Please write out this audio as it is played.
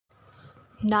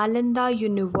Nalanda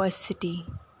University,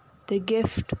 the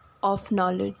gift of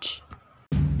knowledge.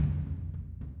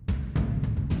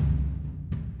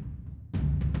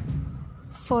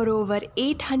 For over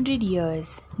 800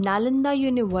 years, Nalanda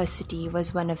University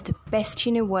was one of the best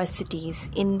universities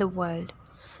in the world.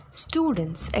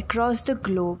 Students across the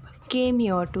globe came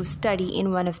here to study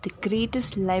in one of the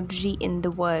greatest libraries in the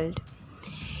world.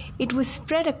 It was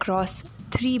spread across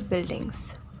 3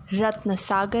 buildings: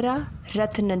 Ratnasagara,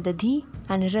 Ratnadadhi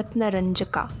and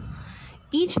Ratnaranjaka.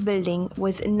 Each building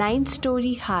was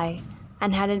 9-story high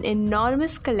and had an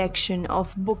enormous collection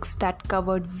of books that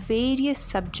covered various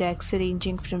subjects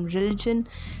ranging from religion,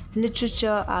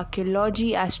 literature,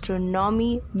 archaeology,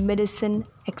 astronomy, medicine,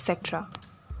 etc.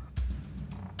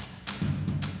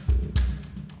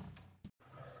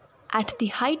 At the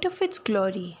height of its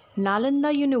glory,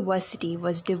 Nalanda University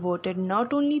was devoted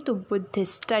not only to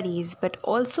Buddhist studies but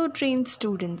also trained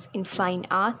students in fine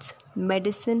arts,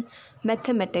 medicine,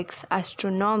 mathematics,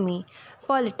 astronomy,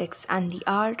 politics, and the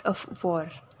art of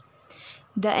war.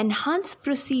 The enhanced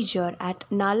procedure at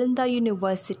Nalanda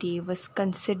University was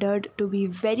considered to be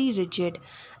very rigid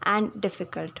and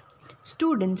difficult.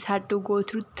 Students had to go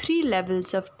through 3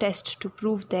 levels of tests to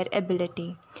prove their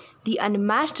ability. The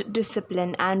unmatched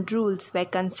discipline and rules were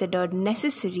considered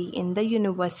necessary in the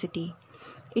university.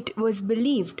 It was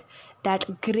believed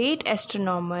that great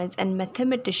astronomers and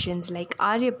mathematicians like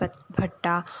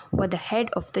Aryabhatta were the head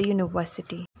of the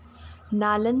university.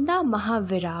 Nalanda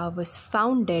Mahavira was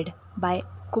founded by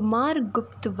Kumar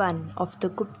Gupta I of the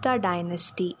Gupta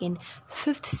dynasty in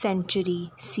 5th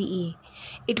century CE.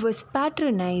 It was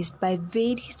patronized by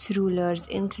various rulers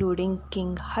including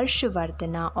King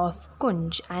Harshavardhana of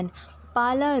Kunj and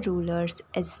Pala rulers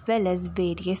as well as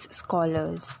various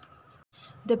scholars.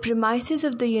 The premises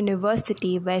of the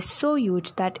university were so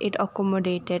huge that it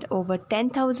accommodated over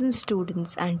 10,000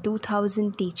 students and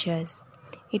 2,000 teachers.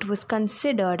 It was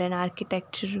considered an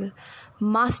architectural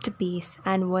masterpiece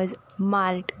and was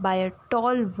marked by a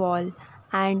tall wall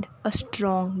and a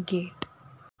strong gate.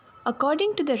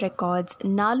 According to the records,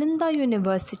 Nalanda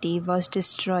University was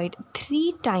destroyed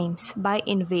 3 times by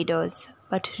invaders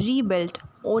but rebuilt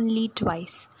only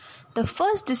twice. The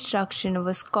first destruction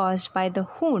was caused by the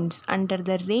Huns under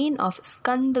the reign of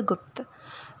Skandagupta,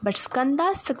 but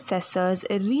Skanda's successors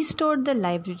restored the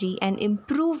library and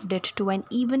improved it to an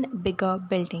even bigger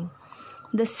building.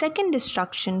 The second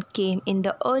destruction came in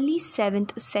the early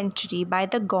 7th century by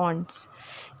the Gonds.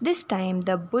 This time,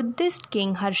 the Buddhist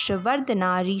king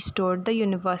Harshavardhana restored the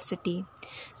university.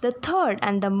 The third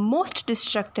and the most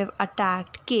destructive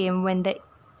attack came when the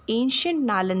ancient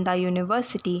Nalanda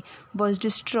University was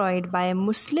destroyed by a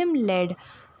Muslim-led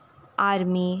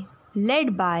army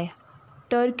led by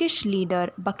Turkish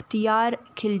leader Bakhtiyar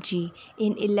Khilji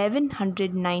in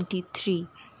 1193.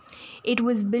 It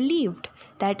was believed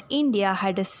that India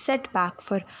had a setback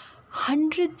for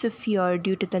hundreds of years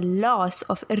due to the loss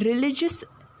of religious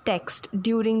text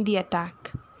during the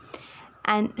attack.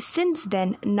 And since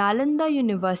then, Nalanda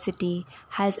University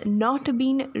has not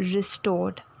been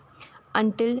restored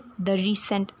until the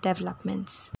recent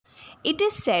developments. It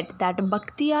is said that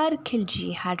Bakhtiyar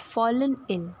Khilji had fallen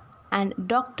ill and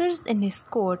doctors in his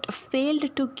court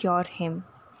failed to cure him.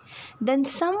 Then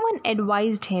someone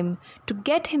advised him to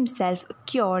get himself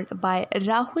cured by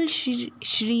Rahul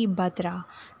Shri Bhadra,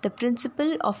 the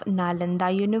principal of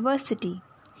Nalanda University.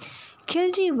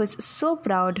 Khilji was so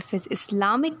proud of his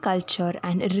Islamic culture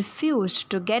and refused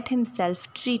to get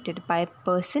himself treated by a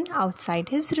person outside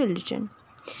his religion.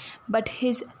 But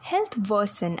his health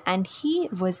worsened and he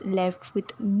was left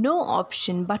with no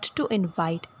option but to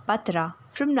invite Bhadra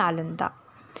from Nalanda.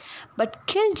 But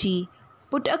Khilji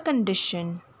put a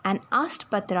condition and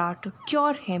asked Bhadra to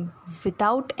cure him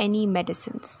without any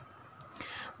medicines.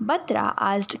 Bhadra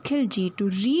asked Khilji to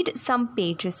read some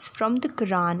pages from the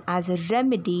Quran as a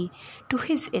remedy to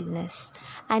his illness,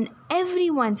 and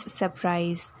everyone's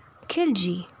surprise,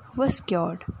 Khilji was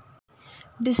cured.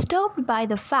 Disturbed by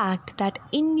the fact that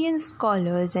Indian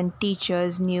scholars and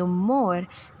teachers knew more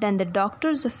than the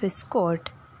doctors of his court,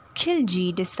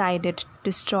 Khilji decided to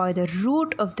destroy the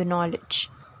root of the knowledge,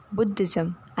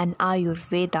 Buddhism and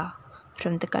Ayurveda,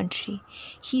 from the country.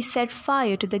 He set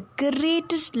fire to the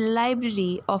greatest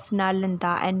library of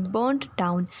Nalanda and burnt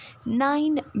down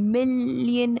 9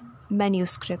 million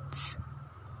manuscripts.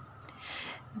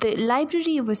 The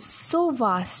library was so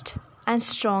vast and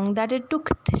strong that it took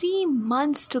 3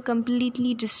 months to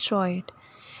completely destroy it.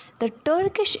 The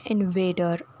Turkish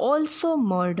invader also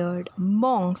murdered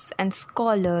monks and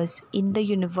scholars in the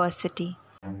university.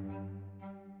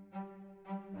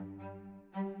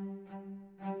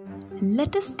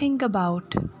 Let us think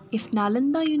about if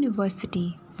Nalanda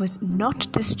University was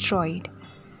not destroyed.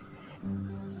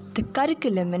 The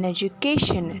curriculum and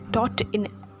education taught in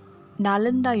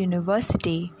Nalanda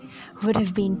University would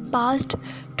have been passed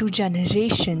to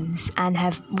generations and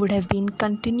would have been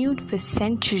continued for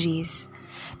centuries.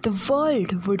 The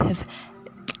world would have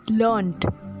learnt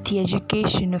the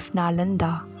education of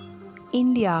Nalanda.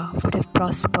 India would have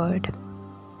prospered.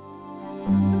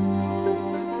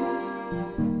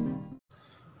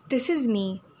 This is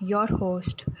me, your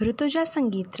host, Rutuja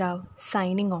Sangeet Rao,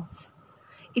 signing off.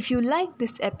 If you like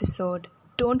this episode,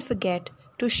 don't forget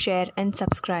to share and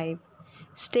subscribe.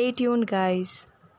 Stay tuned, guys.